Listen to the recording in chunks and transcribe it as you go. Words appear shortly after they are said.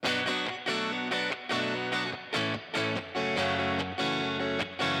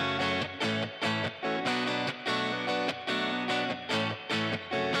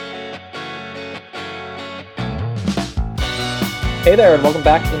Hey there, and welcome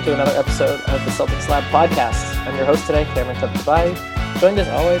back into another episode of the Celtics Lab podcast. I'm your host today, Cameron Tabatabai, joined as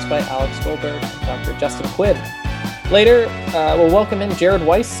always by Alex Goldberg and Dr. Justin Quinn. Later, we'll welcome in Jared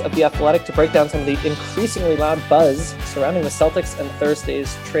Weiss of The Athletic to break down some of the increasingly loud buzz surrounding the Celtics and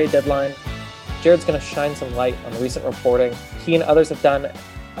Thursday's trade deadline. Jared's going to shine some light on the recent reporting he and others have done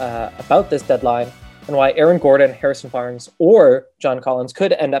about this deadline and why Aaron Gordon, Harrison Barnes, or John Collins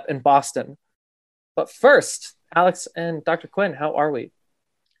could end up in Boston. But first, Alex and Dr. Quinn, how are we?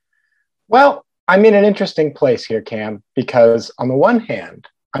 Well, I'm in an interesting place here, Cam, because on the one hand,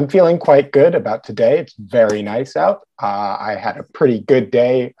 I'm feeling quite good about today. It's very nice out. I had a pretty good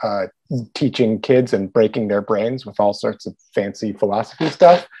day teaching kids and breaking their brains with all sorts of fancy philosophy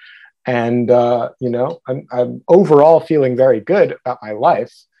stuff. And, I'm overall feeling very good about my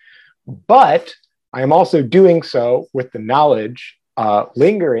life. But I am also doing so with the knowledge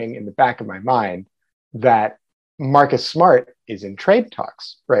lingering in the back of my mind that Marcus Smart is in trade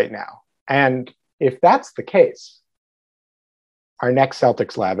talks right now. And if that's the case, our next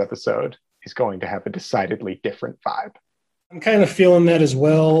Celtics Lab episode is going to have a decidedly different vibe. I'm kind of feeling that as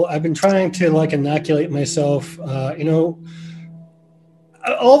well. I've been trying to inoculate myself. All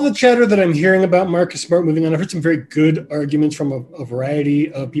the chatter that I'm hearing about Marcus Smart moving on, I've heard some very good arguments from a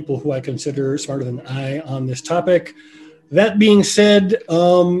variety of people who I consider smarter than I on this topic. That being said,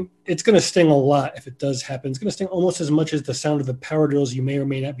 it's going to sting a lot if it does happen. It's going to sting almost as much as the sound of the power drills you may or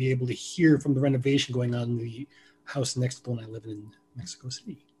may not be able to hear from the renovation going on in the house next to the one I live in Mexico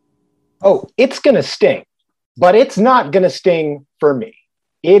City. Oh, it's going to sting, but it's not going to sting for me.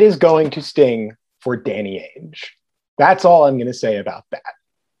 It is going to sting for Danny Ainge. That's all I'm going to say about that.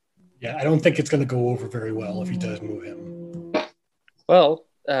 Yeah, I don't think it's going to go over very well if he does move him. Well,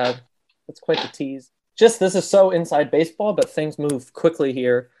 that's quite the tease. This is so inside baseball, but things move quickly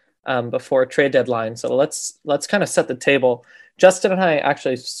here before a trade deadline. So let's kind of set the table. Justin and I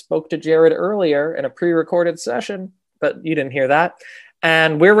actually spoke to Jared earlier in a pre-recorded session, but you didn't hear that.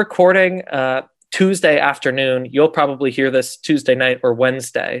 And we're recording Tuesday afternoon. You'll probably hear this Tuesday night or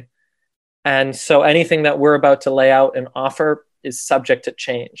Wednesday. And so anything that we're about to lay out and offer is subject to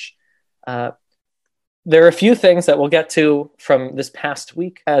change. There are a few things that we'll get to from this past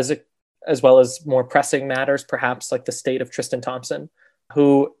week as well as more pressing matters, perhaps like the state of Tristan Thompson,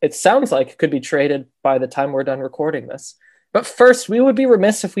 who it sounds like could be traded by the time we're done recording this. But first, we would be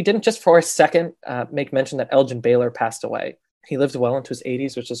remiss if we didn't just for a second make mention that Elgin Baylor passed away. He lived well into his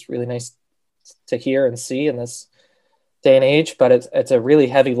 80s, which is really nice to hear and see in this day and age, but it's a really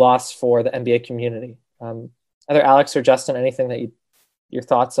heavy loss for the NBA community. Either Alex or Justin, anything that your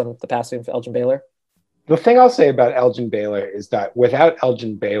thoughts on the passing of Elgin Baylor? The thing I'll say about Elgin Baylor is that without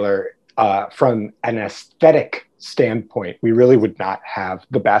Elgin Baylor, from an aesthetic standpoint, we really would not have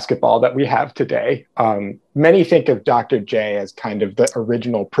the basketball that we have today. Many think of Dr. J as kind of the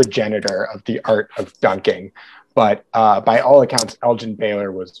original progenitor of the art of dunking, but by all accounts, Elgin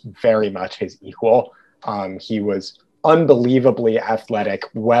Baylor was very much his equal. He was unbelievably athletic,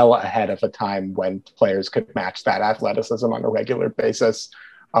 well ahead of a time when players could match that athleticism on a regular basis.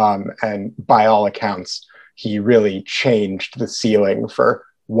 And by all accounts, he really changed the ceiling for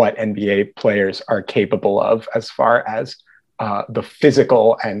what NBA players are capable of as far as the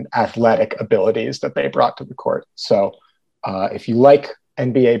physical and athletic abilities that they brought to the court. So if you like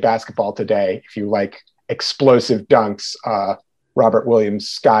NBA basketball today, if you like explosive dunks, Robert Williams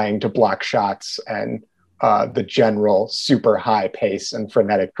skying to block shots, and the general super high pace and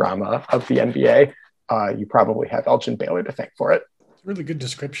frenetic drama of the NBA, you probably have Elgin Baylor to thank for it. Really good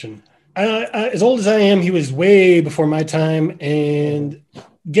description. As old as I am, he was way before my time, and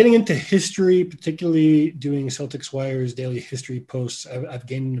getting into history, particularly doing Celtics Wire's daily history posts, I've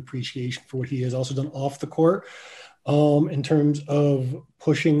gained an appreciation for what he has also done off the court in terms of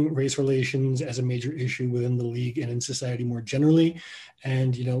pushing race relations as a major issue within the league and in society more generally.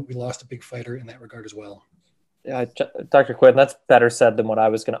 And, we lost a big fighter in that regard as well. Yeah, Dr. Quinn, that's better said than what I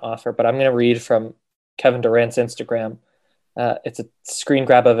was going to offer, but I'm going to read from Kevin Durant's Instagram. It's a screen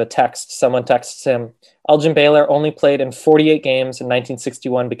grab of a text. Someone texts him, Elgin Baylor only played in 48 games in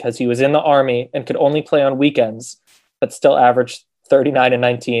 1961 because he was in the Army and could only play on weekends, but still averaged 39 and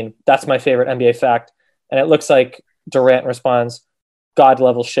 19. That's my favorite NBA fact. And it looks like Durant responds, God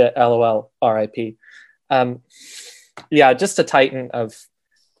level shit, LOL, RIP. Just a titan of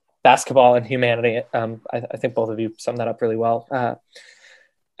basketball and humanity. I think both of you summed that up really well.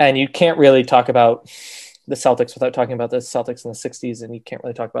 And you can't really talk about the Celtics without talking about the Celtics in the 60s, and you can't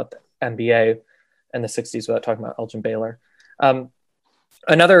really talk about the NBA and the 60s without talking about Elgin Baylor.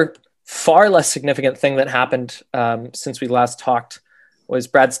 Another far less significant thing that happened since we last talked was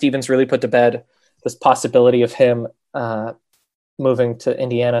Brad Stevens really put to bed this possibility of him moving to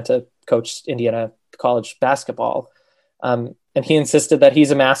Indiana to coach Indiana college basketball. And he insisted that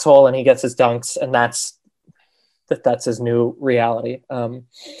he's a masshole and he gets his dunks, and that's his new reality.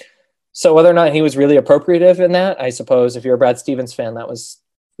 So whether or not he was really appropriative in that, I suppose if you're a Brad Stevens fan, that was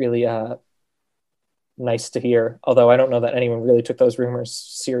really nice to hear. Although I don't know that anyone really took those rumors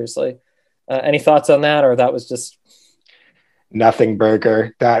seriously. Any thoughts on that, or that was just nothing,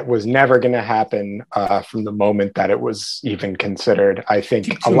 Berger? That was never going to happen from the moment that it was even considered. I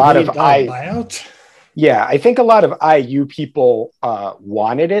think a lot of buyout. Yeah, I think a lot of IU people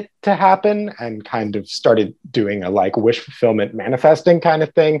wanted it to happen and kind of started doing a like wish fulfillment manifesting kind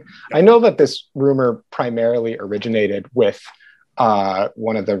of thing. I know that this rumor primarily originated with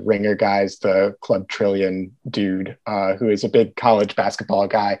one of the Ringer guys, the Club Trillion dude, who is a big college basketball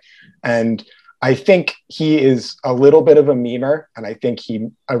guy. And I think he is a little bit of a memer. And I think he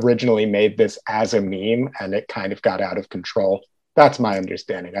originally made this as a meme and it kind of got out of control. That's my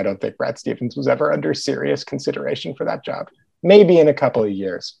understanding. I don't think Brad Stevens was ever under serious consideration for that job. Maybe in a couple of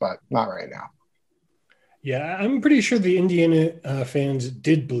years, but not right now. Yeah, I'm pretty sure the Indiana fans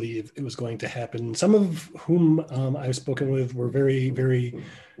did believe it was going to happen. Some of whom I've spoken with were very, very,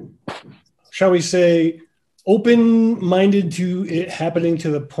 shall we say, open-minded to it happening to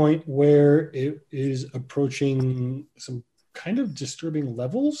the point where it is approaching some kind of disturbing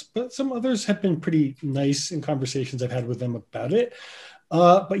levels, but some others have been pretty nice in conversations I've had with them about it.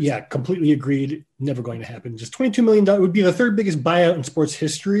 But yeah, completely agreed. Never going to happen. Just $22 million would be the third biggest buyout in sports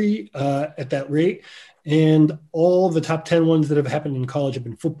history at that rate. And all the top 10 ones that have happened in college have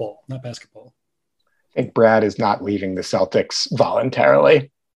been football, not basketball. I think Brad is not leaving the Celtics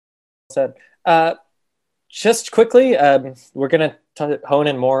voluntarily. Said. Just quickly, we're going to hone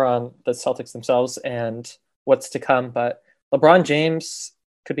in more on the Celtics themselves and what's to come, but LeBron James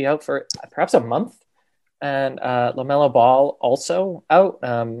could be out for perhaps a month, and LaMelo Ball also out.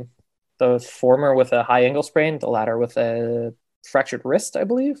 The former with a high ankle sprain, the latter with a fractured wrist, I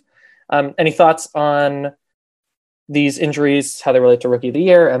believe. Any thoughts on these injuries, how they relate to Rookie of the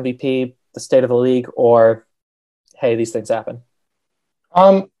Year, MVP, the state of the league, or hey, these things happen?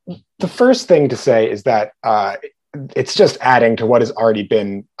 The first thing to say is that it's just adding to what has already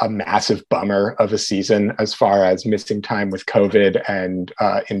been a massive bummer of a season as far as missing time with COVID and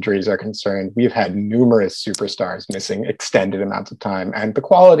injuries are concerned. We've had numerous superstars missing extended amounts of time, and the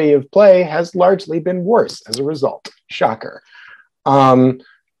quality of play has largely been worse as a result. Shocker.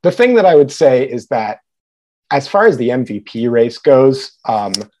 The thing that I would say is that as far as the MVP race goes,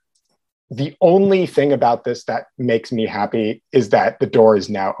 the only thing about this that makes me happy is that the door is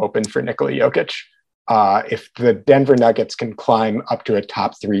now open for Nikola Jokic. If the Denver Nuggets can climb up to a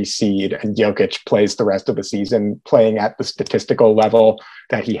top 3 seed and Jokic plays the rest of the season playing at the statistical level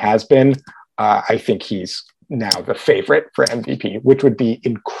that he has been, I think he's now the favorite for MVP, which would be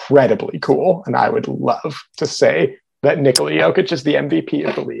incredibly cool. And I would love to say that Nikola Jokic is the MVP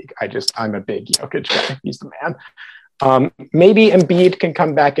of the league. I'm a big Jokic guy. He's the man. Maybe Embiid can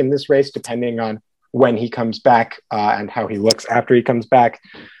come back in this race, depending on when he comes back and how he looks after he comes back.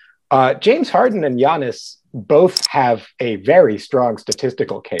 James Harden and Giannis both have a very strong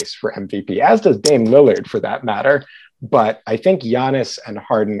statistical case for MVP, as does Dame Lillard for that matter. But I think Giannis and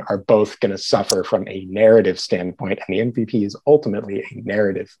Harden are both going to suffer from a narrative standpoint, and the MVP is ultimately a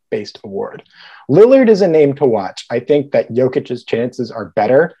narrative-based award. Lillard is a name to watch. I think that Jokic's chances are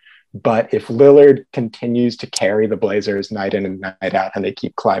better, but if Lillard continues to carry the Blazers night in and night out, and they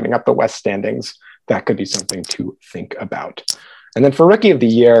keep climbing up the West standings, that could be something to think about. And then for Rookie of the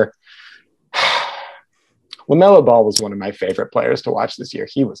Year, LaMelo Ball was one of my favorite players to watch this year.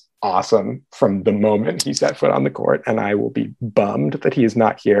 He was awesome from the moment he set foot on the court, and I will be bummed that he is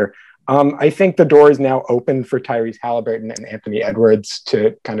not here. I think the door is now open for Tyrese Halliburton and Anthony Edwards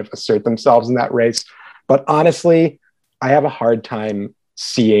to kind of assert themselves in that race. But honestly, I have a hard time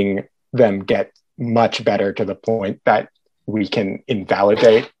seeing them get much better to the point that we can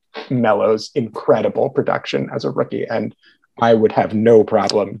invalidate Melo's incredible production as a rookie. And I would have no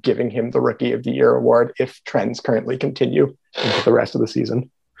problem giving him the Rookie of the Year award if trends currently continue into the rest of the season.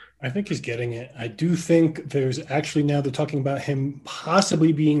 I think he's getting it. I do think there's actually now they're talking about him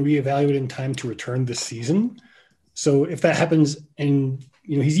possibly being reevaluated in time to return this season. So if that happens and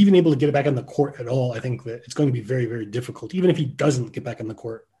he's even able to get back on the court at all, I think that it's going to be very, very difficult, even if he doesn't get back on the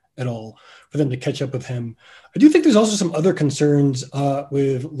court at all, for them to catch up with him. I do think there's also some other concerns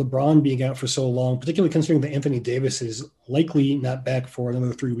with LeBron being out for so long, particularly considering that Anthony Davis is likely not back for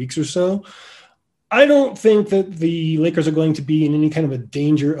another 3 weeks or so. I don't think that the Lakers are going to be in any kind of a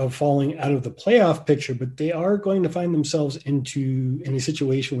danger of falling out of the playoff picture, but they are going to find themselves in a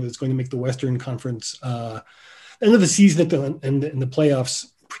situation where it's going to make the Western Conference end of the season and the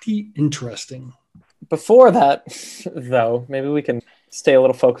playoffs, pretty interesting. Before that, though, maybe we can stay a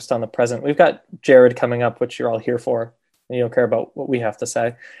little focused on the present. We've got Jared coming up, which you're all here for, and you don't care about what we have to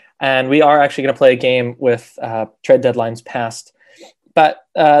say. And we are actually going to play a game with trade deadlines passed. But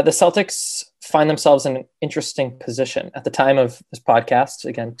the Celtics find themselves in an interesting position. At the time of this podcast,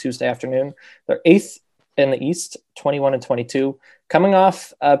 again, Tuesday afternoon, they're 8th in the East, 21-22, coming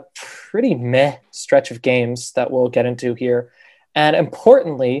off a pretty meh stretch of games that we'll get into here. And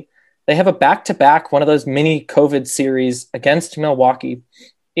importantly, they have a back-to-back, one of those mini COVID series against Milwaukee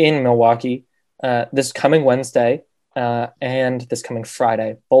in Milwaukee this coming Wednesday and this coming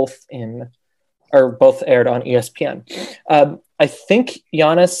Friday, both aired on ESPN. I think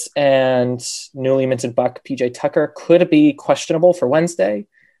Giannis and newly minted Buck PJ Tucker could be questionable for Wednesday.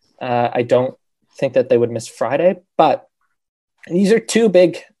 I don't think that they would miss Friday, but these are two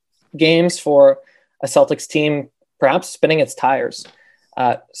big games for a Celtics team, perhaps spinning its tires.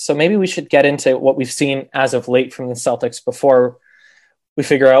 So maybe we should get into what we've seen as of late from the Celtics before we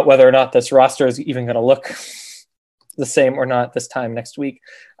figure out whether or not this roster is even going to look the same or not this time next week.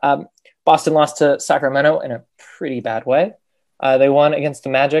 Boston lost to Sacramento in a pretty bad way. They won against the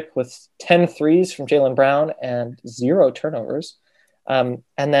Magic with 10 threes from Jaylen Brown and 0 turnovers. And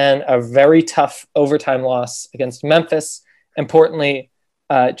then a very tough overtime loss against Memphis. Importantly,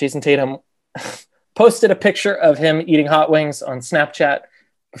 Jason Tatum posted a picture of him eating hot wings on Snapchat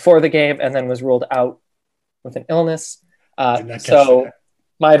before the game and then was ruled out with an illness. So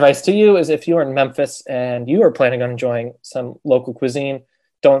my advice to you is if you are in Memphis and you are planning on enjoying some local cuisine,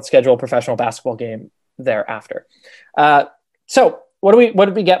 don't schedule a professional basketball game thereafter. So what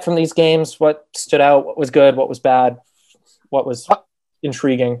did we get from these games? What stood out? What was good? What was bad? What was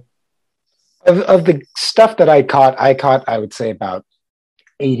intriguing? Of the stuff that I caught, I would say about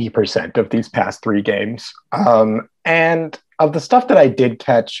 80% of these past 3 games. And of the stuff that I did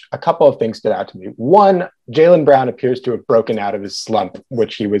catch, a couple of things stood out to me. One, Jaylen Brown appears to have broken out of his slump,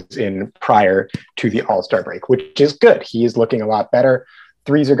 which he was in prior to the All-Star break, which is good. He is looking a lot better.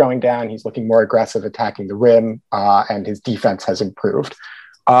 Threes are going down. He's looking more aggressive attacking the rim, and his defense has improved.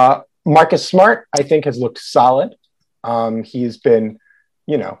 Marcus Smart, I think, has looked solid. He's been,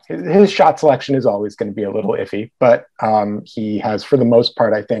 his shot selection is always going to be a little iffy, but he has, for the most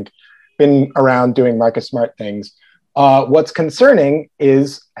part, I think, been around doing Marcus Smart things. What's concerning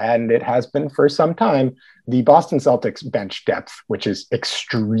is, and it has been for some time, the Boston Celtics bench depth, which is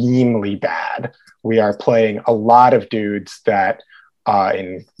extremely bad. We are playing a lot of dudes that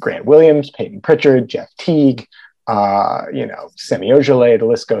in Grant Williams, Peyton Pritchard, Jeff Teague, Semi Ojeleye, the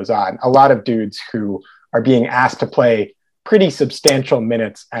list goes on. A lot of dudes who are being asked to play pretty substantial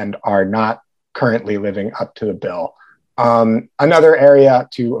minutes and are not currently living up to the bill. Another area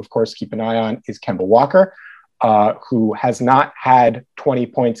to, of course, keep an eye on is Kemba Walker, who has not had 20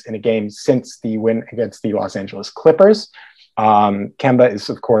 points in a game since the win against the Los Angeles Clippers. Kemba is,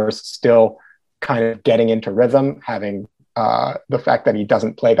 of course, still kind of getting into rhythm, having the fact that he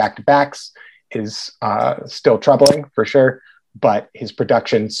doesn't play back-to-backs is still troubling for sure, but his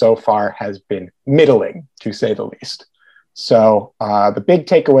production so far has been middling, to say the least. So the big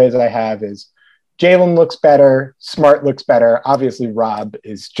takeaways I have is Jaylen looks better, Smart looks better. Obviously, Rob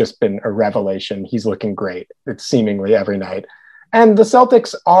has just been a revelation. He's looking great. It's seemingly every night. And the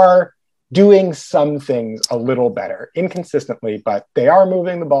Celtics are doing some things a little better, inconsistently, but they are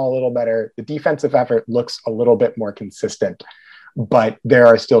moving the ball a little better. The defensive effort looks a little bit more consistent, but there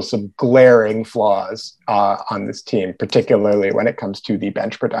are still some glaring flaws on this team, particularly when it comes to the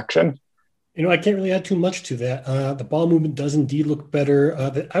bench production. I can't really add too much to that. The ball movement does indeed look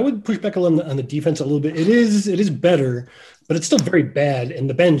better. I would push back on the defense a little bit. It is better, but it's still very bad. And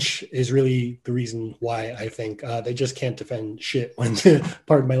the bench is really the reason why I think they just can't defend shit when,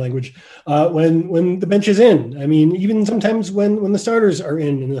 pardon my language, when the bench is in. I mean, even sometimes when the starters are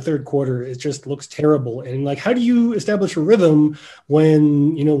in the third quarter, it just looks terrible. And how do you establish a rhythm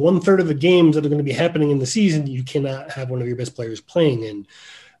when, 1/3 of the games that are going to be happening in the season, you cannot have one of your best players playing in?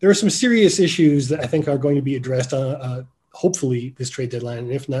 There are some serious issues that I think are going to be addressed, hopefully, this trade deadline,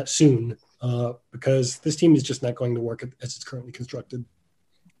 and if not soon, because this team is just not going to work as it's currently constructed.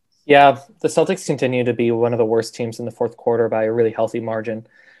 Yeah, the Celtics continue to be one of the worst teams in the fourth quarter by a really healthy margin.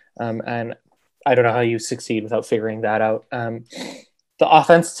 And I don't know how you succeed without figuring that out. The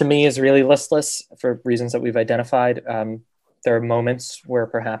offense, to me, is really listless for reasons that we've identified. There are moments where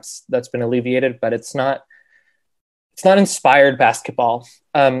perhaps that's been alleviated, but it's not inspired basketball.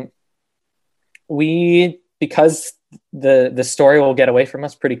 Because the story will get away from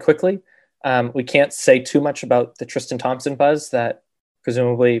us pretty quickly. We can't say too much about the Tristan Thompson buzz that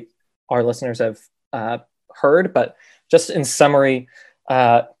presumably our listeners have heard, but just in summary,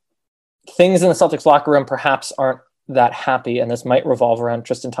 things in the Celtics locker room perhaps aren't that happy, and this might revolve around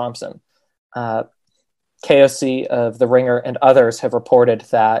Tristan Thompson. KOC of The Ringer and others have reported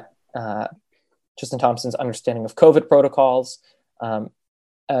that Tristan Thompson's understanding of COVID protocols,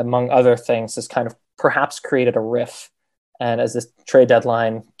 among other things, has kind of perhaps created a riff. And as this trade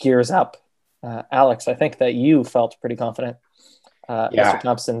deadline gears up, Alex, I think that you felt pretty confident Mr.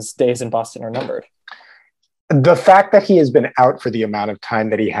 Thompson's days in Boston are numbered. The fact that he has been out for the amount of time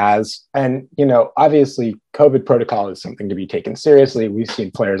that he has, and, obviously COVID protocol is something to be taken seriously. We've seen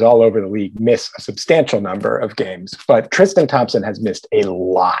players all over the league miss a substantial number of games, but Tristan Thompson has missed a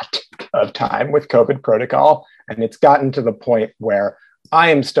lot of time with COVID protocol. And it's gotten to the point where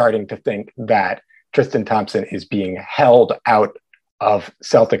I am starting to think that Tristan Thompson is being held out of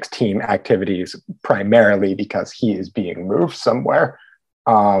Celtics team activities primarily because he is being moved somewhere.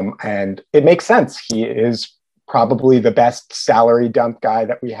 And it makes sense. He is probably the best salary dump guy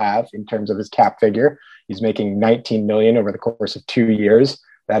that we have in terms of his cap figure. He's making $19 million over the course of 2 years.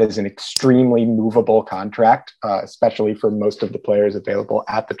 That is an extremely movable contract, especially for most of the players available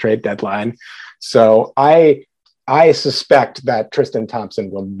at the trade deadline. So I suspect that Tristan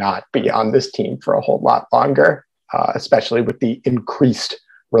Thompson will not be on this team for a whole lot longer, especially with the increased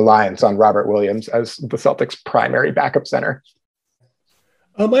reliance on Robert Williams as the Celtics' primary backup center.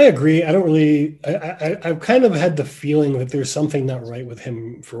 I agree. I don't really. I've kind of had the feeling that there's something not right with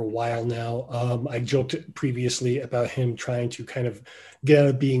him for a while now. I joked previously about him trying to kind of get out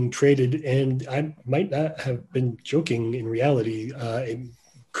of being traded, and I might not have been joking. In reality, it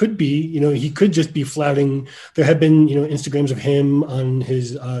could be. He could just be flouting. There have been, Instagrams of him on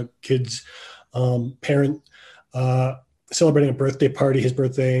his kid's parent celebrating a birthday party, his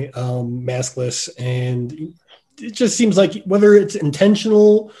birthday, maskless, and it just seems like whether it's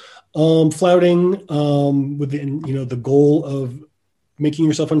intentional flouting within, the goal of making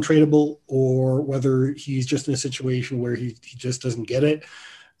yourself untradeable, or whether he's just in a situation where he just doesn't get it,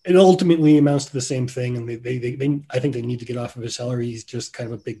 it ultimately amounts to the same thing. And they I think they need to get off of his salary. He's just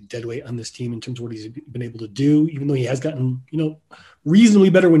kind of a big deadweight on this team in terms of what he's been able to do, even though he has gotten, reasonably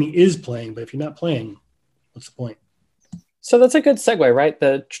better when he is playing. But if you're not playing, what's the point? So that's a good segue, right?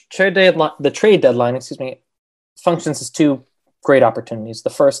 The trade deadline, functions as two great opportunities. The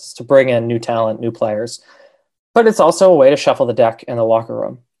first is to bring in new talent, new players, but it's also a way to shuffle the deck in the locker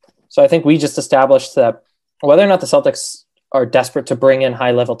room. So I think we just established that whether or not the Celtics are desperate to bring in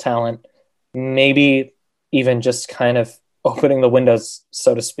high-level talent, maybe even just kind of opening the windows,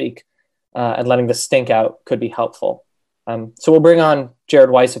 so to speak, and letting the stink out could be helpful. So we'll bring on Jared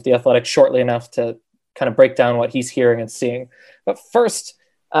Weiss of The Athletic shortly enough to kind of break down what he's hearing and seeing. But first,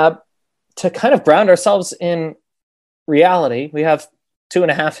 to kind of ground ourselves in reality, we have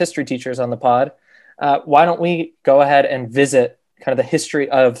 2.5 history teachers on the pod. Why don't we go ahead and visit kind of the history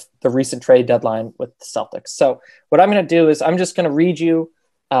of the recent trade deadline with the Celtics? So what I'm going to do is I'm just going to read you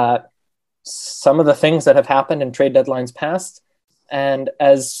some of the things that have happened in trade deadlines past. And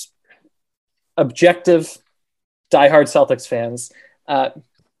as objective, diehard Celtics fans,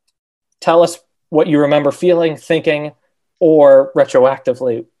 tell us what you remember feeling, thinking, or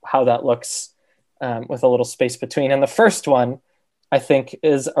retroactively how that looks with a little space between. And the first one, I think,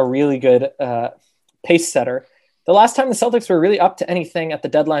 is a really good pace setter. The last time the Celtics were really up to anything at the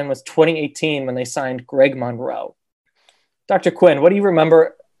deadline was 2018 when they signed Greg Monroe. Dr. Quinn, what do you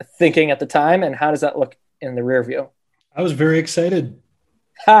remember thinking at the time, and how does that look in the rear view? I was very excited.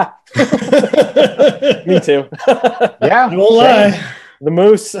 Ha! Me too. Yeah. I won't lie. The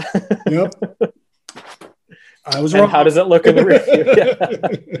Moose. Yep. I was and wrong. how does it look in the rear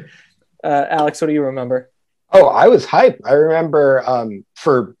view? Yeah. Alex, what do you remember? Oh, I was hyped. I remember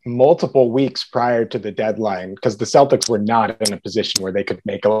for multiple weeks prior to the deadline, because the Celtics were not in a position where they could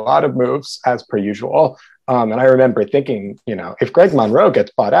make a lot of moves as per usual. And I remember thinking, if Greg Monroe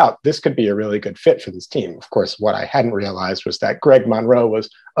gets bought out, this could be a really good fit for this team. Of course, what I hadn't realized was that Greg Monroe was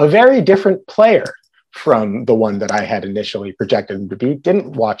a very different player from the one that I had initially projected him to be.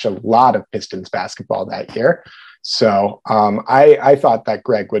 Didn't watch a lot of Pistons basketball that year. So I thought that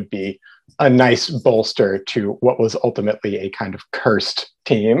Greg would be a nice bolster to what was ultimately a kind of cursed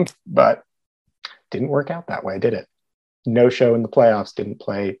team, but didn't work out that way, did it? No show in the playoffs, didn't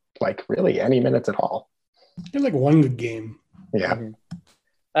play like really any minutes at all. He had like one good game. Yeah.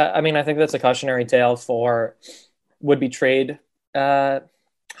 Mm-hmm. I think that's a cautionary tale for would-be trade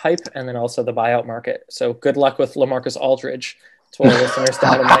hype and then also the buyout market. So good luck with LaMarcus Aldridge to our listeners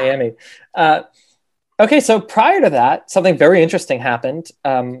down in Miami. Okay, so prior to that, something very interesting happened.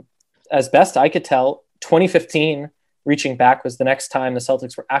 As best I could tell, 2015, reaching back, was the next time the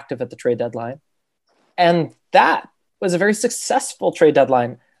Celtics were active at the trade deadline. And that was a very successful trade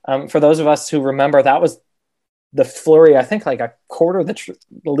deadline. For those of us who remember, that was the flurry. I think like a quarter of the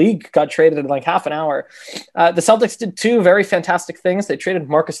league got traded in like half an hour. The Celtics did two very fantastic things. They traded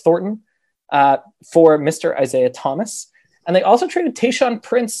Marcus Thornton for Mr. Isaiah Thomas. And they also traded Tayshaun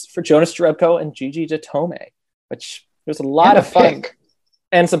Prince for Jonas Jerebko and Gigi Datome, which was a lot of fun. Pick.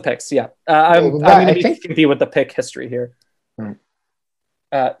 And some picks, yeah. I'm going to be skimpy with the pick history here.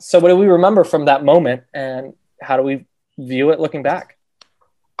 So what do we remember from that moment, and how do we view it looking back?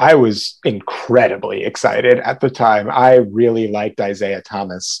 I was incredibly excited at the time. I really liked Isaiah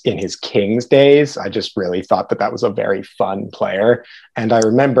Thomas in his Kings days. I just really thought that was a very fun player. And I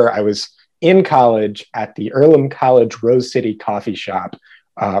remember I was in college at the Earlham College Rose City coffee shop,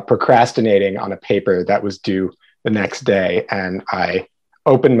 procrastinating on a paper that was due the next day. And I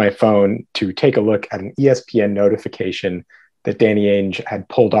opened my phone to take a look at an ESPN notification that Danny Ainge had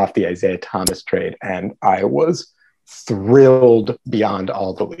pulled off the Isaiah Thomas trade. And I was thrilled beyond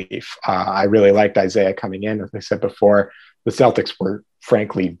all belief. I really liked Isaiah coming in. As I said before, the Celtics were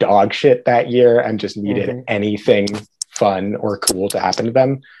frankly dog shit that year and just needed anything fun or cool to happen to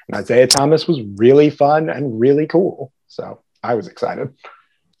them. And Isaiah Thomas was really fun and really cool. So I was excited.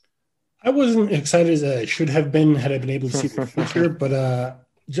 I wasn't excited as I should have been had I been able to see the future, but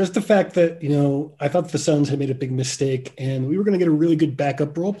just the fact that, I thought the Suns had made a big mistake and we were going to get a really good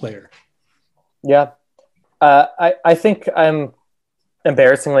backup role player. Yeah. I think I'm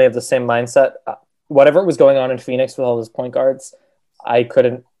embarrassingly of the same mindset. Whatever was going on in Phoenix with all those point guards, I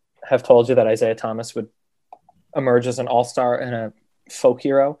couldn't have told you that Isaiah Thomas would emerge as an all-star and a folk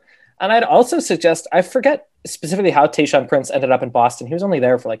hero. And I'd also suggest, I forget specifically how Tayshaun Prince ended up in Boston. He was only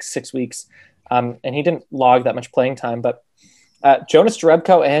there for like 6 weeks, and he didn't log that much playing time. But Jonas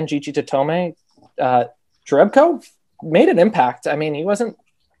Jerebko and Gigi Datome, Jerebko made an impact. I mean, he wasn't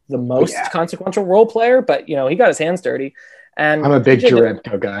the most consequential role player, but he got his hands dirty. And I'm a big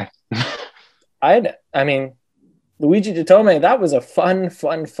Jerebko guy. I mean, Luigi Datome, that was a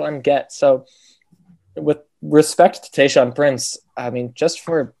fun get. So with respect to Tayshaun Prince, I mean, just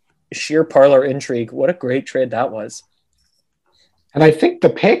for sheer parlor intrigue, what a great trade that was. And I think the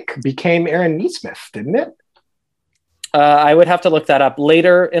pick became Aaron Nesmith, didn't it? I would have to look that up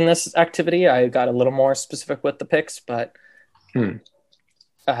later in this activity. I got a little more specific with the picks, but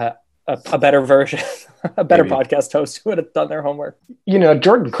a better version, a better podcast host who would have done their homework.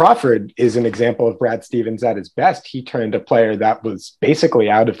 Jordan Crawford is an example of Brad Stevens at his best. He turned a player that was basically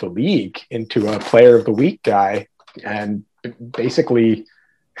out of the league into a player of the week guy. And basically,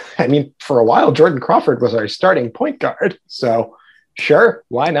 I mean, for a while, Jordan Crawford was our starting point guard. So sure,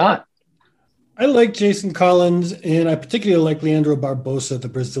 why not? I like Jason Collins, and I particularly like Leandro Barbosa, the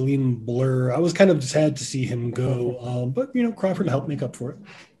Brazilian blur. I was kind of sad to see him go, but Crawford helped make up for it.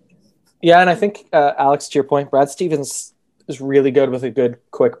 Yeah, and I think, Alex, to your point, Brad Stevens is really good with a good,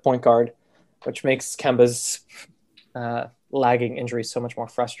 quick point guard, which makes Kemba's lagging injury so much more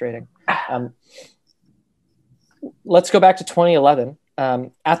frustrating. Let's go back to 2011.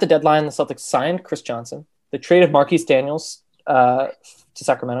 At the deadline, the Celtics signed Chris Johnson. They traded Marquise Daniels to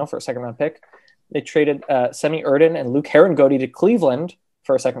Sacramento for a second-round pick. They traded Semi Erden and Luke Herringody to Cleveland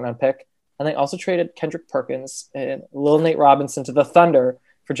for a second-round pick. And they also traded Kendrick Perkins and Lil Nate Robinson to the Thunder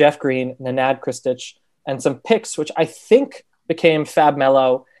for Jeff Green, Nenad Kristich, and some picks, which I think became Fab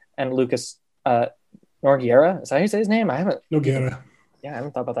Melo and Lucas Nogueira. Is that how you say his name? Nogueira. Yeah, I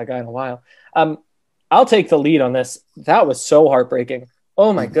haven't thought about that guy in a while. I'll take the lead on this. That was so heartbreaking.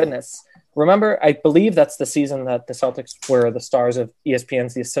 Oh, my goodness. Remember, I believe that's the season that the Celtics were the stars of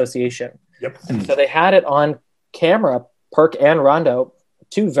ESPN's The Association. Yep. So they had it on camera, Perk and Rondo,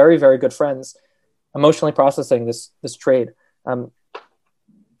 two very, very good friends, emotionally processing this trade.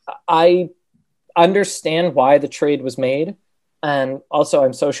 I understand why the trade was made. And also,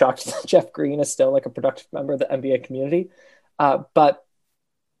 I'm so shocked that Jeff Green is still like a productive member of the NBA community. But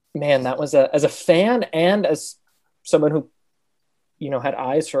man, that was as a fan and as someone who, had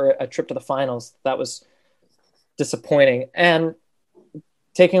eyes for a trip to the finals, that was disappointing. And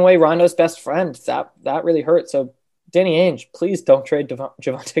taking away Rondo's best friend, that really hurt. So Danny Ainge, please don't trade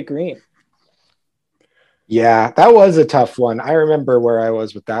Javonte Green. Yeah, that was a tough one. I remember where I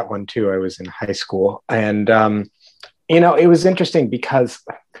was with that one too. I was in high school, and it was interesting because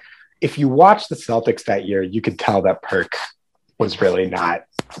if you watch the Celtics that year, you could tell that Perk was really not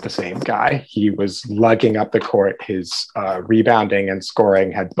the same guy. He was lugging up the court. His rebounding and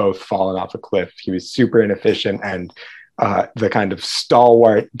scoring had both fallen off a cliff. He was super inefficient, and the kind of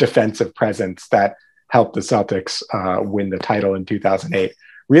stalwart defensive presence that helped the Celtics win the title in 2008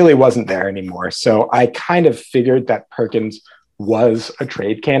 really wasn't there anymore. So I kind of figured that Perkins was a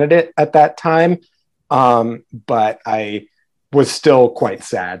trade candidate at that time. But I was still quite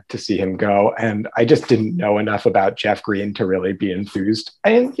sad to see him go. And I just didn't know enough about Jeff Green to really be enthused.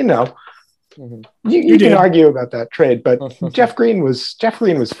 And, you can argue about that trade, but Jeff Green was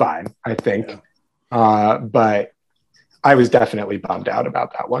fine, I think. But I was definitely bummed out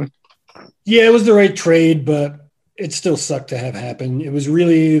about that one. Yeah, it was the right trade, but it still sucked to have happen. It was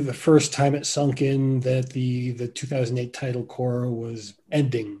really the first time it sunk in that the 2008 title core was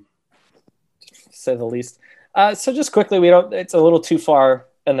ending, to say the least. So just quickly, it's a little too far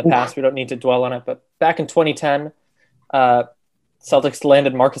in the past. We don't need to dwell on it, but back in 2010, Celtics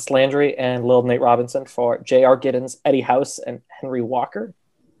landed Marcus Landry and Lil Nate Robinson for J.R. Giddens, Eddie House, and Henry Walker.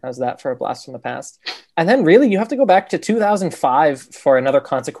 How's that for a blast from the past? And then really you have to go back to 2005 for another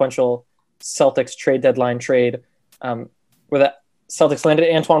consequential Celtics trade deadline trade, where the Celtics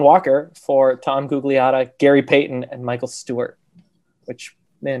landed Antoine Walker for Tom Gugliotta, Gary Payton, and Michael Stewart, which,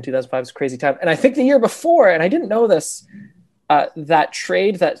 man, 2005 was a crazy time. And I think the year before, and I didn't know this, that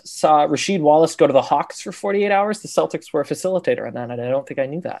trade that saw Rasheed Wallace go to the Hawks for 48 hours, the Celtics were a facilitator on that, and I don't think I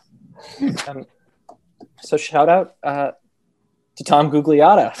knew that. So shout out to Tom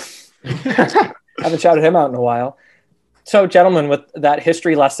Gugliotta. Haven't shouted him out in a while. So, gentlemen, with that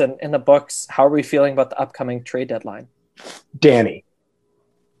history lesson in the books, how are we feeling about the upcoming trade deadline? Danny,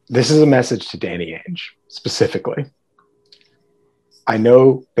 this is a message to Danny Ainge specifically. I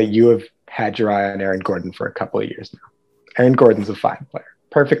know that you have had your eye on Aaron Gordon for a couple of years now. Aaron Gordon's a fine player.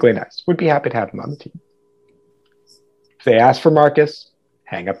 Perfectly nice. Would be happy to have him on the team. If they ask for Marcus,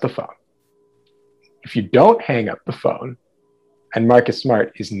 hang up the phone. If you don't hang up the phone, and Marcus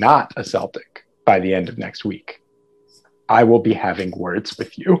Smart is not a Celtic by the end of next week, I will be having words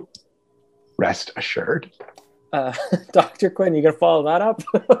with you. Rest assured. Dr. Quinn, you going to follow that up?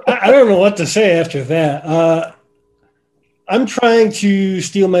 I don't know what to say after that. I'm trying to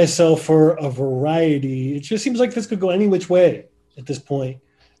steel myself for a variety. It just seems like this could go any which way at this point.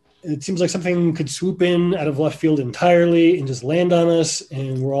 It seems like something could swoop in out of left field entirely and just land on us,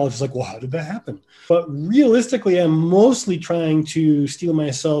 and we're all just like, well, how did that happen? But realistically, I'm mostly trying to steel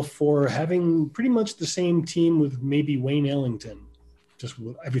myself for having pretty much the same team with maybe Wayne Ellington, just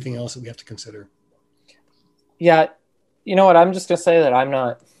with everything else that we have to consider. Yeah, you know what? I'm just going to say that I'm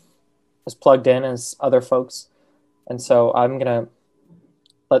not as plugged in as other folks. And so I'm going to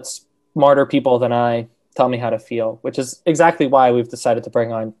let smarter people than I tell me how to feel, which is exactly why we've decided to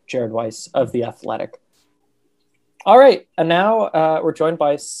bring on Jared Weiss of The Athletic. All right, and now we're joined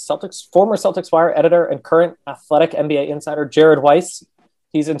by former Celtics Wire editor and current Athletic NBA insider, Jared Weiss.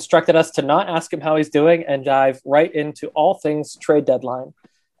 He's instructed us to not ask him how he's doing and dive right into all things trade deadline.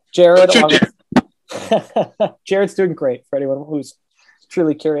 Jared's doing great for anyone who's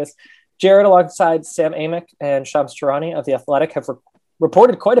truly curious. Jared, alongside Sam Amick and Shams Charania of The Athletic, have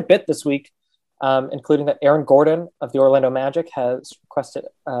reported quite a bit this week, including that Aaron Gordon of the Orlando Magic has requested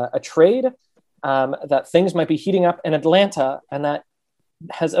a trade, that things might be heating up in Atlanta, and that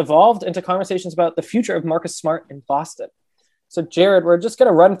has evolved into conversations about the future of Marcus Smart in Boston. So, Jared, we're just going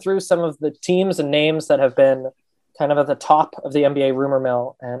to run through some of the teams and names that have been kind of at the top of the NBA rumor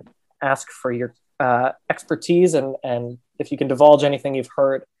mill and ask for your expertise and if you can divulge anything you've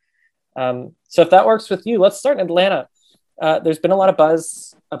heard. So if that works with you, let's start in Atlanta. There's been a lot of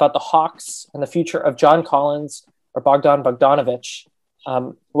buzz about the Hawks and the future of John Collins or Bogdan Bogdanovic.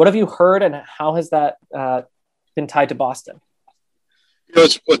 What have you heard, and how has that been tied to Boston?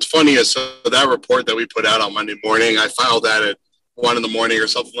 What's funny is that report that we put out on Monday morning, I filed that at 1 a.m. or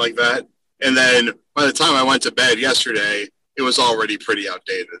something like that. And then by the time I went to bed yesterday, it was already pretty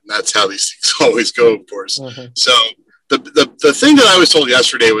outdated. And that's how these things always go, of course. Mm-hmm. So the thing that I was told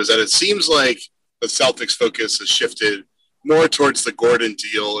yesterday was that it seems like the Celtics' focus has shifted more towards the Gordon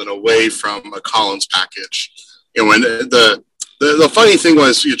deal and away from a Collins package. When the funny thing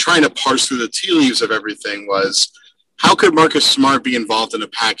was, you're trying to parse through the tea leaves of everything was, how could Marcus Smart be involved in a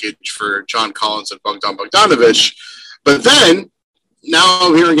package for John Collins and Bogdan Bogdanovic? But then now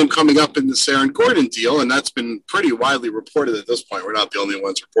I'm hearing him coming up in the Aaron Gordon deal, and that's been pretty widely reported at this point. We're not the only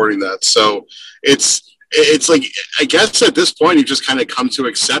ones reporting that. So it's like, I guess at this point, you just kind of come to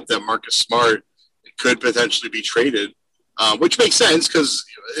accept that Marcus Smart could potentially be traded, which makes sense because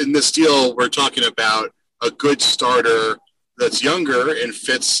in this deal, we're talking about a good starter that's younger and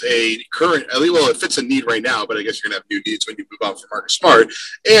fits a current, well, it fits a need right now, but I guess you're going to have new needs when you move on from Marcus Smart,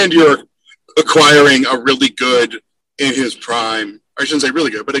 and you're acquiring a really good in his prime, or I shouldn't say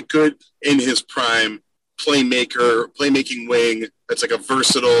really good, but a good in his prime playmaking wing that's like a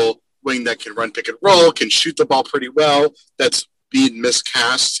versatile wing that can run pick and roll, can shoot the ball pretty well, that's being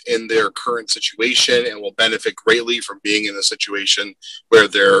miscast in their current situation and will benefit greatly from being in a situation where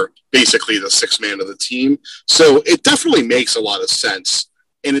they're basically the sixth man of the team. So it definitely makes a lot of sense.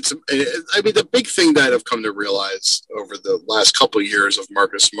 And the big thing that I've come to realize over the last couple of years of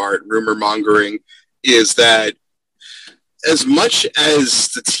Marcus Smart rumor mongering is that as much as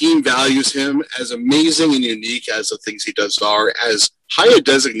the team values him, as amazing and unique as the things he does are, as high a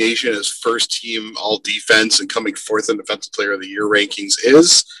designation as first team all defense and coming fourth in defensive player of the year rankings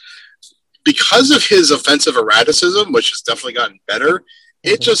is, because of his offensive erraticism, which has definitely gotten better,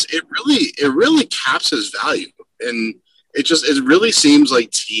 it really caps his value. And it really seems like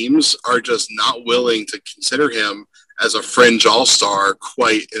teams are just not willing to consider him as a fringe all-star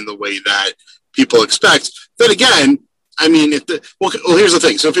quite in the way that people expect. Then again, I mean, here's the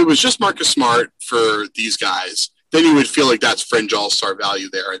thing. So if it was just Marcus Smart for these guys, then you would feel like that's fringe all-star value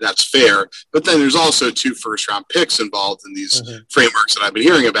there, and that's fair. But then there's also 2 first-round picks involved in these frameworks that I've been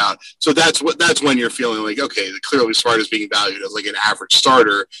hearing about. So that's when you're feeling like, okay, clearly Smart is being valued as like an average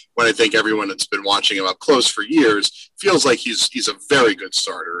starter, when I think everyone that's been watching him up close for years feels like he's a very good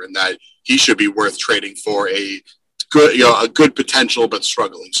starter, and that he should be worth trading for a good potential but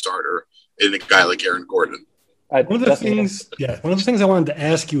struggling starter in a guy like Aaron Gordon. One of the things I wanted to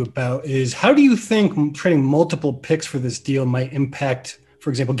ask you about is, how do you think trading multiple picks for this deal might impact, for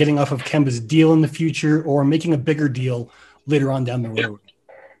example, getting off of Kemba's deal in the future or making a bigger deal later on down the road?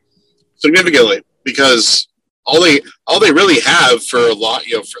 Significantly, because all they really have for a lot,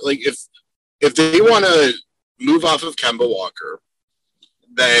 if they want to move off of Kemba Walker,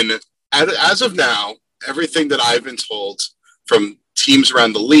 then as of now, everything that I've been told from teams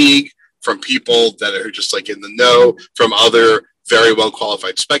around the league, from people that are just like in the know, from other very well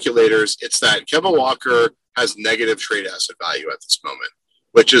qualified speculators, it's that Kemba Walker has negative trade asset value at this moment,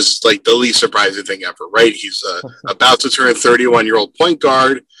 which is like the least surprising thing ever, right? He's about to turn 31-year-old point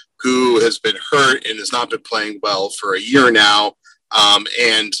guard who has been hurt and has not been playing well for a year now.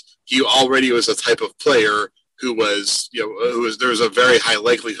 And he already was a type of player who was, there was a very high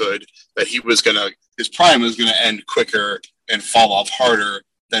likelihood that his prime was going to end quicker and fall off harder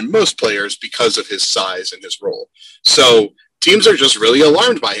than most players because of his size and his role. So teams are just really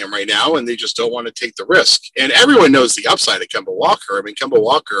alarmed by him right now, and they just don't want to take the risk. And everyone knows the upside of Kemba Walker. I mean, Kemba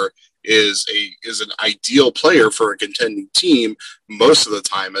Walker is an ideal player for a contending team most of the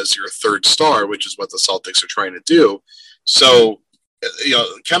time as your third star, which is what the Celtics are trying to do. So,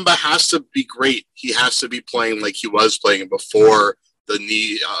 Kemba has to be great. He has to be playing like he was playing before the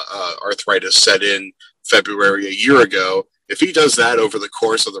knee arthritis set in February a year ago. If he does that over the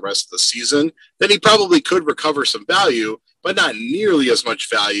course of the rest of the season, then he probably could recover some value, but not nearly as much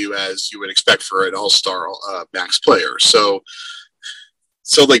value as you would expect for an all-star max player. So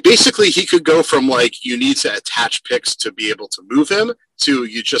like basically he could go from like you need to attach picks to be able to move him to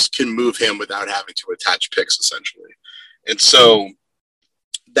you just can move him without having to attach picks essentially. And so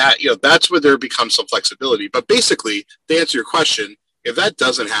that, that's where there becomes some flexibility. But basically, to answer your question, if that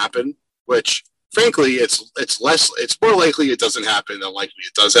doesn't happen, which frankly, it's more likely it doesn't happen than likely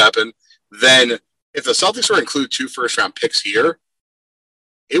it does happen. Then if the Celtics were to include 2 first-round picks here,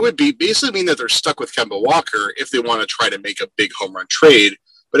 it would basically mean that they're stuck with Kemba Walker if they want to try to make a big home run trade.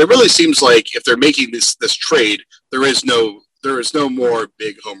 But it really seems like if they're making this trade, there is no more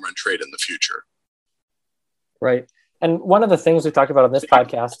big home run trade in the future. Right. And one of the things we talked about on this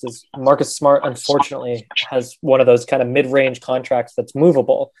podcast is Marcus Smart, unfortunately, has one of those kind of mid-range contracts that's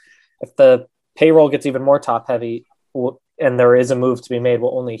movable. If the payroll gets even more top heavy and there is a move to be made,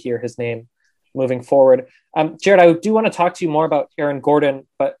 we'll only hear his name moving forward. Jared, I do want to talk to you more about Aaron Gordon,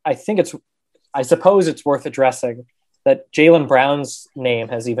 but I suppose it's worth addressing that Jaylen Brown's name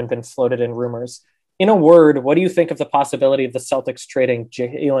has even been floated in rumors. In a word, what do you think of the possibility of the Celtics trading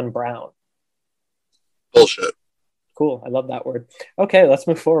Jaylen Brown? Bullshit. Cool. I love that word. Okay, let's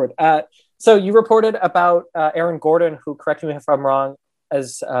move forward. So you reported about Aaron Gordon, who, correct me if I'm wrong,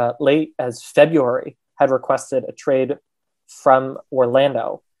 as late as February had requested a trade from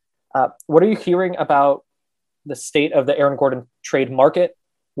Orlando. What are you hearing about the state of the Aaron Gordon trade market,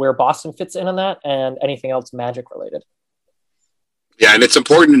 where Boston fits in on that, and anything else Magic related? Yeah, and it's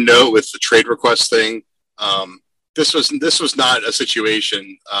important to note with the trade request thing, this was not a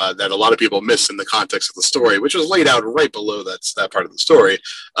situation that a lot of people miss in the context of the story, which was laid out right below that part of the story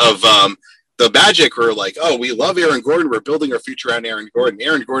of the Magic were like, oh, we love Aaron Gordon. We're building our future around Aaron Gordon.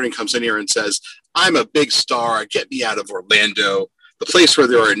 Aaron Gordon comes in here and says, I'm a big star. Get me out of Orlando, the place where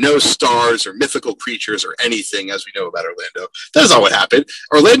there are no stars or mythical creatures or anything, as we know about Orlando. That's not what happened.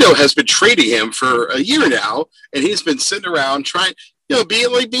 Orlando has been trading him for a year now, and he's been sitting around trying,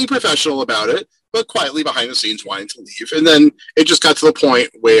 being professional about it, but quietly behind the scenes wanting to leave. And then it just got to the point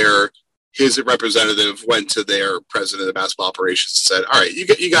where his representative went to their president of basketball operations and said, all right,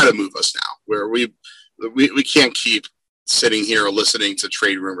 you got to move us now, where we can't keep sitting here listening to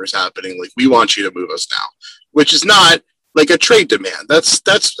trade rumors happening. Like, we want you to move us now, which is not like a trade demand. That's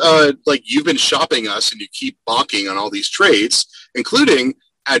like, you've been shopping us and you keep balking on all these trades, including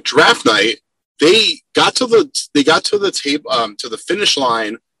at draft night. They got to the finish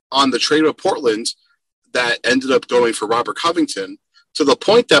line on the trade with Portland that ended up going for Robert Covington, to the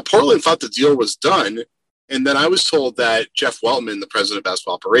point that Portland thought the deal was done. And then I was told that Jeff Weltman, the president of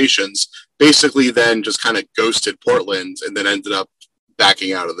basketball operations, basically then just kind of ghosted Portland and then ended up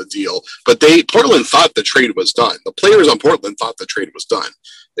backing out of the deal. But Portland thought the trade was done. The players on Portland thought the trade was done.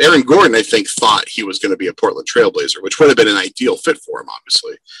 Aaron Gordon, I think, thought he was going to be a Portland Trailblazer, which would have been an ideal fit for him,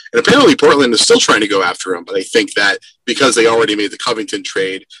 obviously. And apparently Portland is still trying to go after him, but I think that because they already made the Covington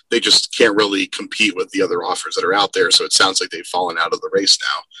trade, they just can't really compete with the other offers that are out there. So it sounds like they've fallen out of the race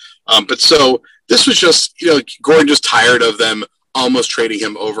now. But so this was just, Gordon just tired of them almost trading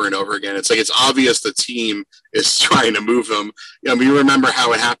him over and over again. It's like, it's obvious the team is trying to move him. You remember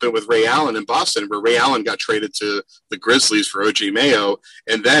how it happened with Ray Allen in Boston, where Ray Allen got traded to the Grizzlies for OJ Mayo.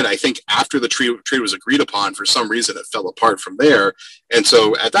 And then I think after the trade was agreed upon, for some reason, it fell apart from there. And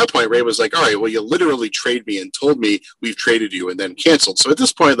so at that point, Ray was like, all right, well, you literally traded me and told me we've traded you and then canceled. So at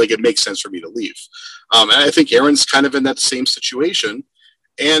this point, like, it makes sense for me to leave. And I think Aaron's kind of in that same situation.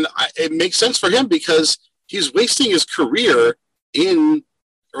 And it makes sense for him because he's wasting his career in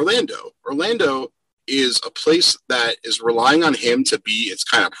Orlando. Orlando is a place that is relying on him to be its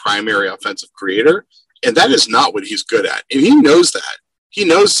kind of primary offensive creator, and that is not what he's good at. And he knows that. He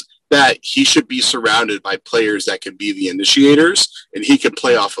knows that he should be surrounded by players that can be the initiators, and he can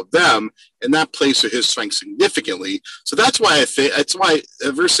play off of them, and that plays to his strength significantly. So that's why that's why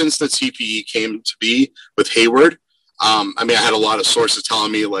ever since the TPE came to be with Hayward, I had a lot of sources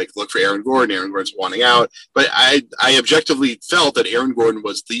telling me, like, look for Aaron Gordon. Aaron Gordon's wanting out. But I objectively felt that Aaron Gordon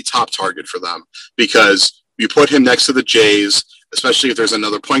was the top target for them because you put him next to the Jays, especially if there's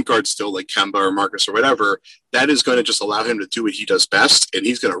another point guard still like Kemba or Marcus or whatever, that is going to just allow him to do what he does best, and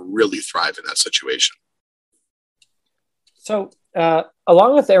he's going to really thrive in that situation. So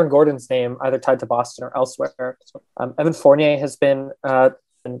along with Aaron Gordon's name, either tied to Boston or elsewhere, Evan Fournier has been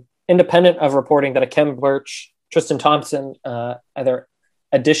independent of reporting that a Khem Birch, Tristan Thompson, either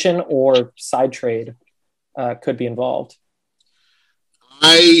addition or side trade could be involved.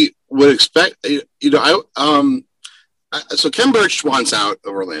 I would expect, so Khem Birch wants out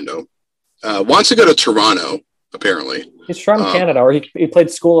of Orlando, wants to go to Toronto, apparently. He's from Canada, or he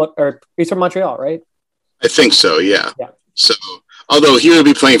played school, or he's from Montreal, right? I think so, yeah. So, although he would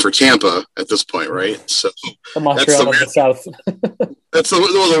be playing for Tampa at this point, right? So the Montreal of the South.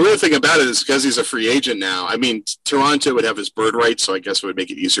 The weird thing about it is because he's a free agent now. I mean, Toronto would have his bird rights, so I guess it would make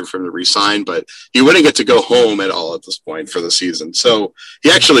it easier for him to re-sign, but he wouldn't get to go home at all at this point for the season. So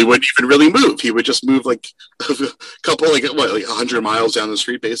he actually wouldn't even really move. He would just move like a couple, like 100 miles down the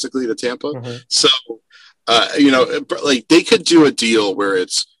street, basically, to Tampa. Mm-hmm. So, like, they could do a deal where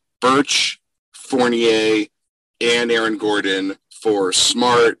it's Birch, Fournier, and Aaron Gordon for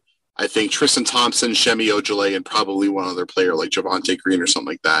Smart, I think Tristan Thompson, Shemi Ojale, and probably one other player like Javonte Green or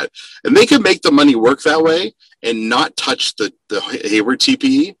something like that. And they could make the money work that way and not touch the Hayward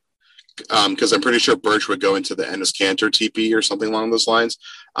TPE, because I'm pretty sure Birch would go into the Enes Kanter TPE or something along those lines.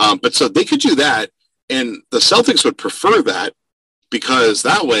 But so they could do that, and the Celtics would prefer that because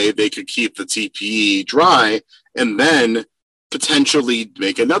that way they could keep the TPE dry and then potentially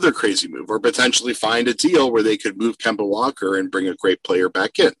make another crazy move or potentially find a deal where they could move Kemba Walker and bring a great player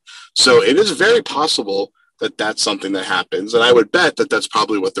back in. So it is very possible that that's something that happens. And I would bet that that's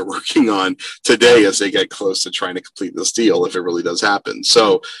probably what they're working on today as they get close to trying to complete this deal, if it really does happen.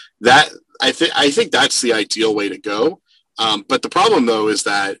 So that I think that's the ideal way to go. But the problem, though, is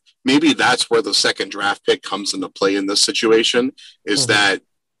that maybe that's where the second draft pick comes into play in this situation, is that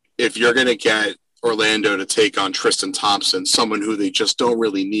if you're going to get Orlando to take on Tristan Thompson, someone who they just don't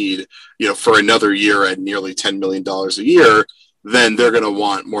really need, for another year at nearly $10 million a year, then they're going to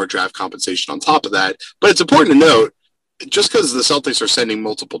want more draft compensation on top of that. But it's important to note, just because the Celtics are sending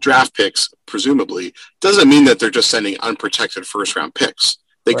multiple draft picks, presumably, doesn't mean that they're just sending unprotected first-round picks.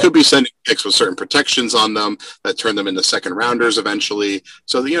 They could be sending picks with certain protections on them that turn them into second rounders eventually.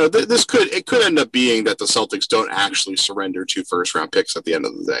 So, this could end up being that the Celtics don't actually surrender 2 first-round picks at the end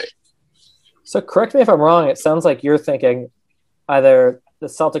of the day. So correct me if I'm wrong. It sounds like you're thinking either the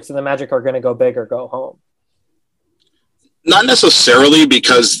Celtics and the Magic are going to go big or go home. Not necessarily,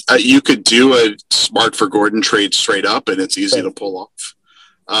 because you could do a Smart for Gordon trade straight up and it's easy to pull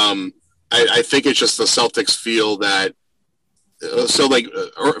off. I think it's just the Celtics feel that.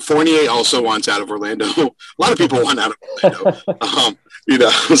 Fournier also wants out of Orlando. A lot of people want out of Orlando.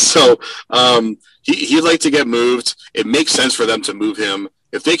 He'd like to get moved. It makes sense for them to move him.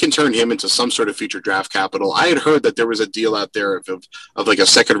 If they can turn him into some sort of future draft capital. I had heard that there was a deal out there of like a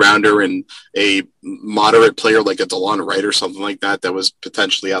second rounder and a moderate player like a DeLon Wright or something like that was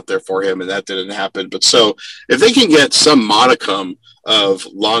potentially out there for him, and that didn't happen. But so if they can get some modicum of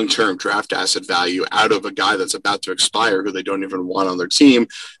long-term draft asset value out of a guy that's about to expire who they don't even want on their team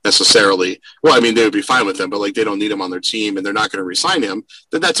necessarily. Well, I mean, they would be fine with him, but like they don't need him on their team and they're not going to re-sign him,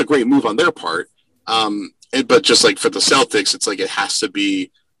 then that's a great move on their part. But just like for the Celtics, it's like it has to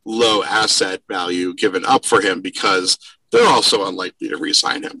be low asset value given up for him because they're also unlikely to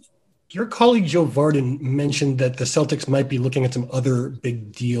re-sign him. Your colleague Joe Varden mentioned that the Celtics might be looking at some other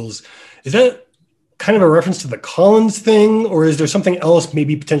big deals. Is that kind of a reference to the Collins thing, or is there something else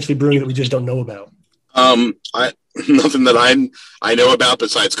maybe potentially brewing that we just don't know about? Nothing that I know about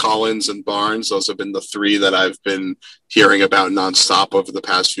besides Collins and Barnes. Those have been the three that I've been hearing about nonstop over the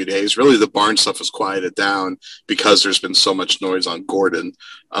past few days. Really, the Barnes stuff has quieted down because there's been so much noise on Gordon.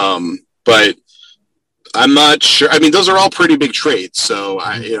 But I'm not sure. I mean, those are all pretty big trades. So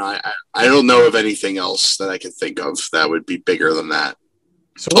I don't know of anything else that I can think of that would be bigger than that.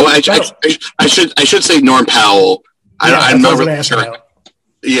 So I should say Norm Powell. I'm not really sure.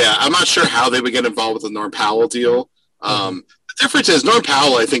 Yeah, I'm not sure how they would get involved with the Norm Powell deal. The difference is Norm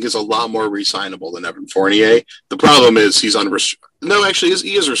Powell, I think, is a lot more re-signable than Evan Fournier. The problem is he's unrestricted. No, actually,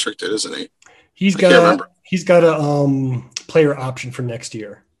 he is restricted, isn't he? He's got a player option for next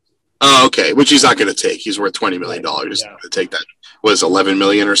year. Oh, okay, which he's not going to take. He's worth $20 million. He's going to take that. Was $11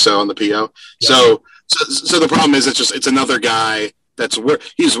 million or so on the PO. Yeah. So the problem is it's another guy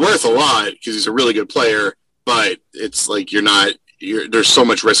he's worth a lot because he's a really good player, but it's like there's so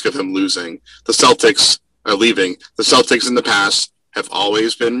much risk of him losing. The Celtics are leaving. The Celtics in the past have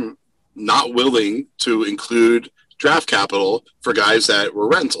always been not willing to include draft capital for guys that were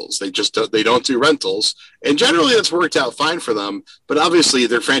rentals. They don't do rentals, and generally that's worked out fine for them. But obviously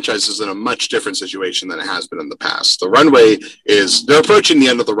their franchise is in a much different situation than it has been in the past. They're approaching the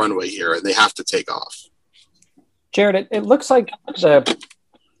end of the runway here, and they have to take off. Jared, it looks like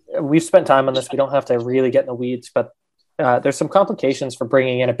we've spent time on this. We don't have to really get in the weeds, but there's some complications for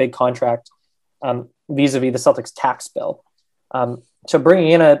bringing in a big contract vis-a-vis the Celtics tax bill. So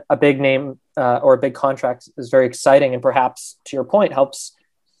bringing in a big name or a big contract is very exciting, and perhaps, to your point, helps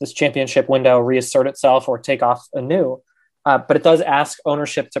this championship window reassert itself or take off anew. But it does ask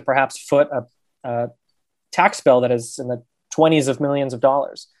ownership to perhaps foot a tax bill that is in the 20s of millions of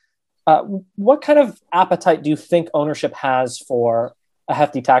dollars. What kind of appetite do you think ownership has for a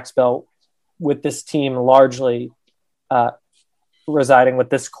hefty tax bill with this team largely residing with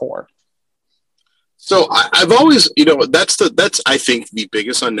this core? So I've always, that's I think the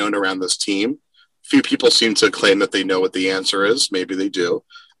biggest unknown around this team. Few people seem to claim that they know what the answer is. Maybe they do.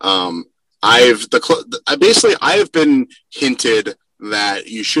 I have been hinted that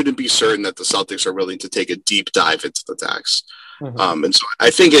you shouldn't be certain that the Celtics are willing to take a deep dive into the tax. Mm-hmm. And so I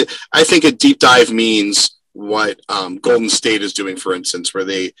think a deep dive means what Golden State is doing, for instance, where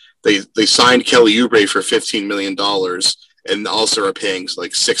they signed Kelly Oubre for $15 million and also are paying like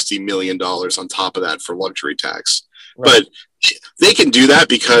 $60 million on top of that for luxury tax. Right. But they can do that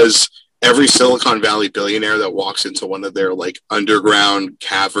because every Silicon Valley billionaire that walks into one of their like underground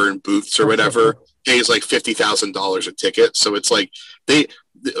cavern booths or whatever pays like $50,000 a ticket. So it's like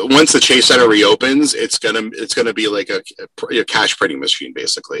once the Chase Center reopens, it's gonna be like a cash printing machine,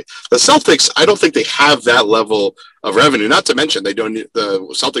 basically. The Celtics, I don't think they have that level of revenue. Not to mention the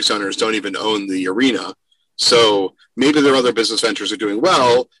Celtics owners don't even own the arena. So maybe their other business ventures are doing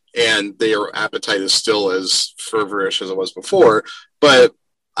well, and their appetite is still as feverish as it was before. But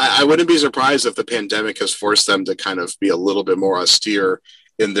I wouldn't be surprised if the pandemic has forced them to kind of be a little bit more austere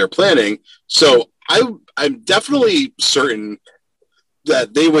in their planning. So I'm definitely certain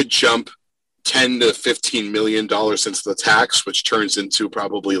that they would jump $10 to $15 million into the tax, which turns into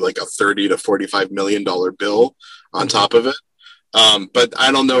probably like a $30 to $45 million bill on top of it. But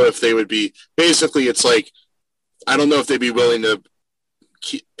I don't know if they would be, basically it's like, I don't know if they'd be willing to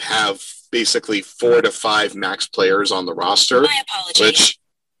have basically 4 to 5 max players on the roster, which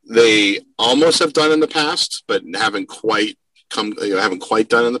they almost have done in the past, but haven't quite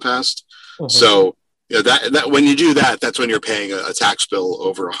done in the past. Mm-hmm. So that when you do that, that's when you're paying a tax bill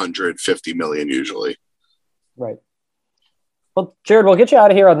over $150 million usually. Right. Well, Jared, we'll get you out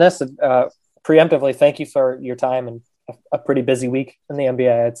of here on this preemptively. Thank you for your time and a pretty busy week in the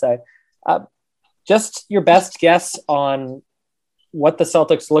NBA, I'd say. Just your best guess on what the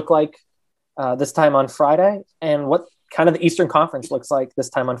Celtics look like this time on Friday, and what kind of the Eastern Conference looks like this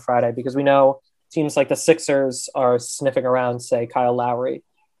time on Friday, because we know teams like the Sixers are sniffing around, say, Kyle Lowry,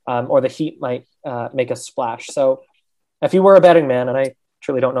 or the Heat might make a splash. So if you were a betting man, and I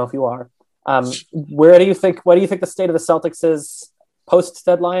truly don't know if you are, what do you think the state of the Celtics is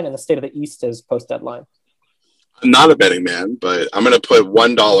post-deadline and the state of the East is post-deadline? I'm not a betting man, but I'm going to put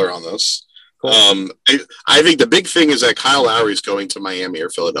 $1 on this. Cool. I think the big thing is that Kyle Lowry is going to Miami or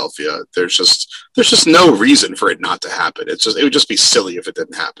Philadelphia. There's just no reason for it not to happen. It would just be silly if it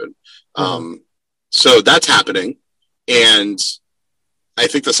didn't happen. Mm-hmm. So that's happening, and I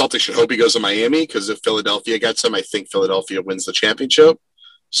think the Celtics should hope he goes to Miami, because if Philadelphia gets him, I think Philadelphia wins the championship.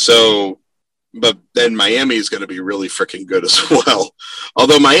 So, but then Miami is going to be really freaking good as well.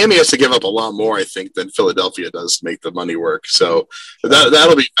 Although Miami has to give up a lot more, I think, than Philadelphia does to make the money work. So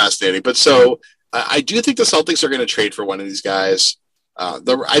that'll be fascinating. But so I do think the Celtics are going to trade for one of these guys.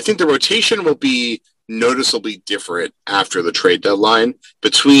 I think the rotation will be noticeably different after the trade deadline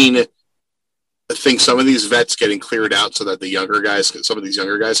between, I think, some of these vets getting cleared out so that some of these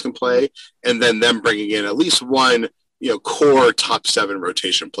younger guys can play, and then them bringing in at least one, core top 7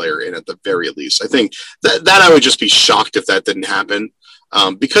 rotation player in at the very least. I think that I would just be shocked if that didn't happen,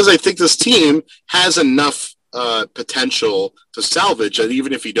 because I think this team has enough potential to salvage that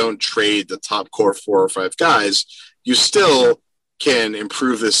even if you don't trade the top core 4 or 5 guys, you still can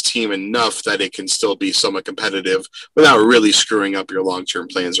improve this team enough that it can still be somewhat competitive without really screwing up your long-term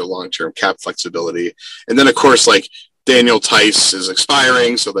plans or long-term cap flexibility. And then, of course, like, Daniel Tice is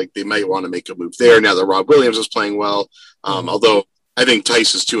expiring, so like they might want to make a move there now that Rob Williams is playing well. Although I think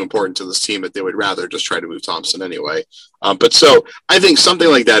Tice is too important to this team that they would rather just try to move Thompson anyway. But so I think something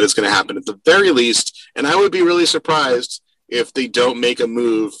like that is going to happen at the very least, and I would be really surprised if they don't make a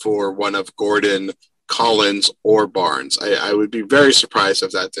move for one of Gordon, Collins, or Barnes. I would be very surprised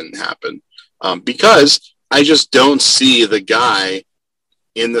if that didn't happen, because I just don't see the guy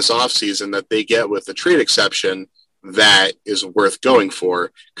in this offseason that they get with the trade exception that is worth going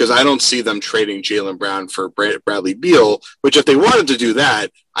for, because I don't see them trading Jaylen Brown for Bradley Beal, which if they wanted to do that,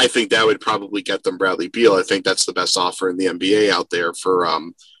 I think that would probably get them Bradley Beal. I think that's the best offer in the NBA out there for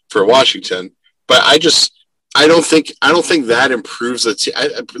Washington. But I don't think that improves the team.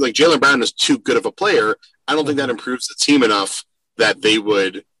 Like, Jaylen Brown is too good of a player. I don't think that improves the team enough that they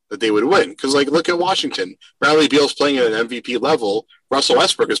would win. Because, like, look at Washington. Bradley Beal's playing at an MVP level. Russell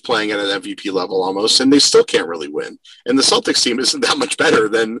Westbrook is playing at an MVP level almost, and they still can't really win. And the Celtics team isn't that much better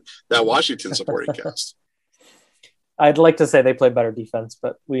than that Washington supporting cast. I'd like to say they play better defense,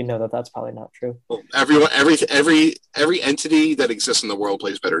 but we know that that's probably not true. Well, every entity that exists in the world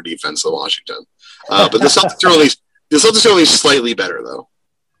plays better defense than Washington. But the Celtics are only slightly better, though.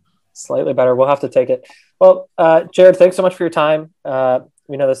 Slightly better. We'll have to take it. Well, Jared, thanks so much for your time.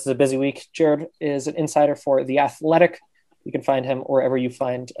 We know this is a busy week. Jared is an insider for The Athletic. You can find him wherever you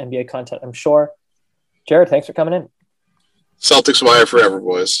find NBA content, I'm sure. Jared, thanks for coming in. Celtics Wire forever,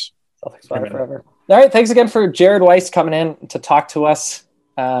 boys. Celtics Wire forever. All right, thanks again for Jared Weiss coming in to talk to us.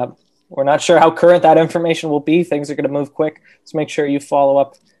 We're not sure how current that information will be. Things are going to move quick, so make sure you follow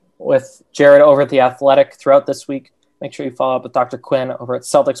up with Jared over at The Athletic throughout this week. Make sure you follow up with Dr. Quinn over at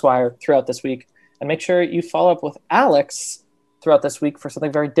Celtics Wire throughout this week. And make sure you follow up with Alex throughout this week for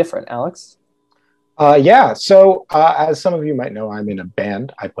something very different. Alex? So as some of you might know, I'm in a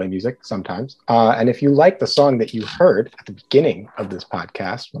band. I play music sometimes. And if you like the song that you heard at the beginning of this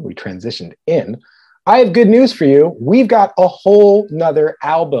podcast when we transitioned in, I have good news for you. We've got a whole nother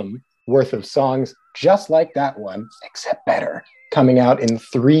album worth of songs just like that one, except better, coming out in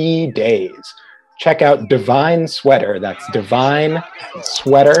 3 days. Check out Divine Sweater. That's Divine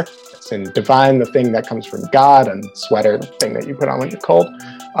Sweater. It's in Divine, the thing that comes from God, and Sweater, the thing that you put on when you're cold.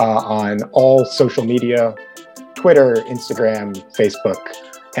 On all social media, Twitter, Instagram, Facebook,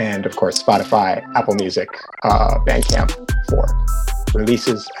 and of course Spotify, Apple Music, Bandcamp for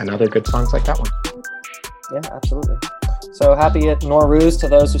releases and other good songs like that one. Yeah, absolutely. So happy at Nowruz to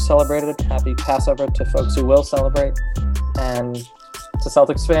those who celebrated. Happy Passover to folks who will celebrate. And to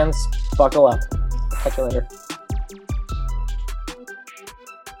Celtics fans, buckle up. Catch you later.